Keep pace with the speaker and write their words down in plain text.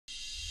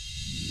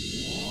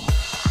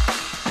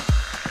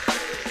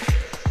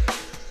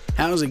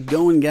How's it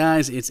going,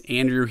 guys? It's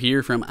Andrew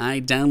here from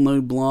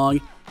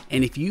iDownload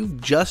and if you've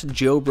just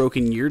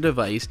jailbroken your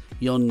device,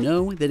 you'll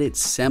know that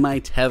it's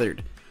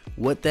semi-tethered.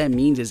 What that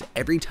means is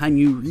every time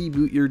you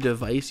reboot your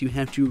device, you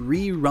have to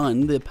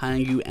rerun the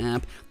Pangu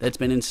app that's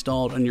been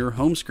installed on your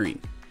home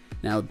screen.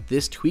 Now,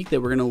 this tweak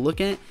that we're going to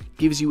look at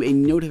gives you a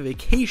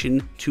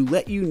notification to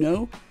let you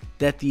know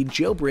that the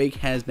jailbreak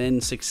has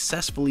been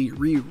successfully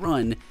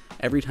rerun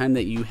every time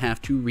that you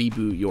have to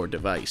reboot your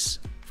device.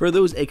 For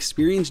those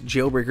experienced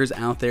jailbreakers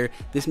out there,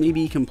 this may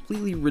be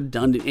completely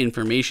redundant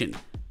information,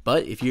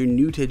 but if you're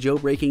new to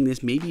jailbreaking,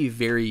 this may be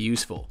very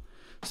useful.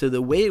 So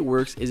the way it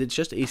works is it's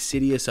just a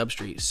Cydia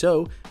substrate.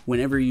 So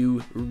whenever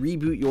you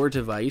reboot your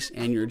device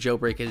and your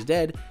jailbreak is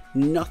dead,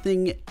 none of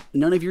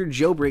your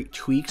jailbreak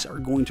tweaks are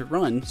going to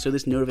run, so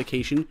this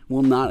notification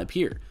will not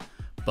appear.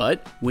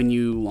 But when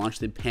you launch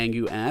the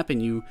Pangu app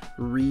and you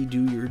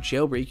redo your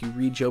jailbreak, you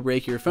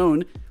re-jailbreak your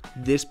phone,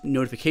 this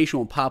notification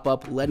will pop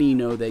up letting you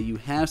know that you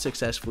have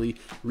successfully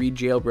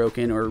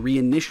re-jailbroken or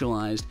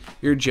re-initialized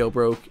your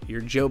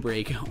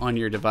jailbreak on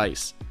your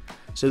device.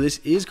 So this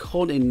is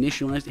called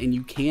Initialized, and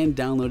you can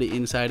download it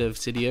inside of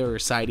Cydia or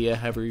Cydia,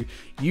 however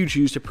you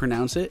choose to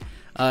pronounce it.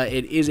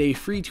 It is a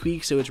free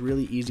tweak, so it's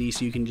really easy,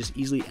 so you can just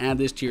easily add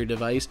this to your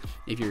device.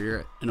 If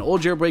you're an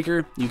old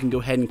jailbreaker, you can go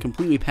ahead and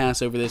completely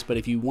pass over this, but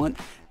if you want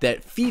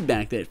that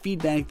feedback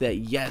that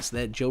yes,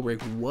 that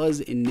jailbreak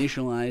was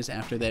initialized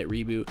after that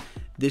reboot,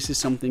 this is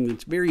something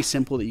that's very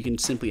simple that you can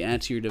simply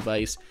add to your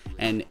device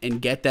and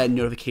get that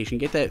notification,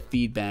 get that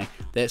feedback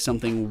that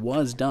something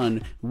was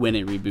done when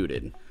it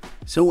rebooted.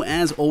 So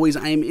as always,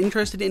 I am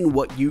interested in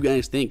what you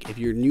guys think. If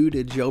you're new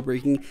to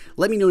jailbreaking,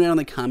 let me know down in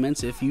the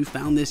comments if you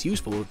found this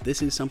useful, if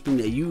this is something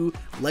that you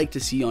like to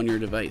see on your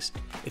device.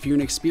 If you're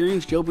an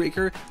experienced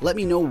jailbreaker, let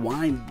me know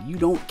why you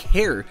don't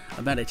care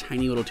about a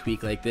tiny little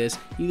tweak like this.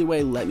 Either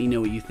way, let me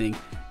know what you think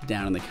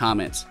down in the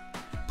comments.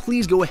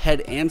 Please go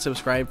ahead and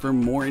subscribe for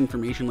more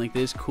information like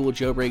this, cool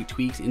jailbreak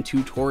tweaks and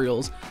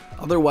tutorials.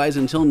 Otherwise,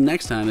 until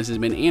next time, this has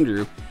been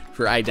Andrew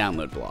for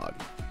iDownload.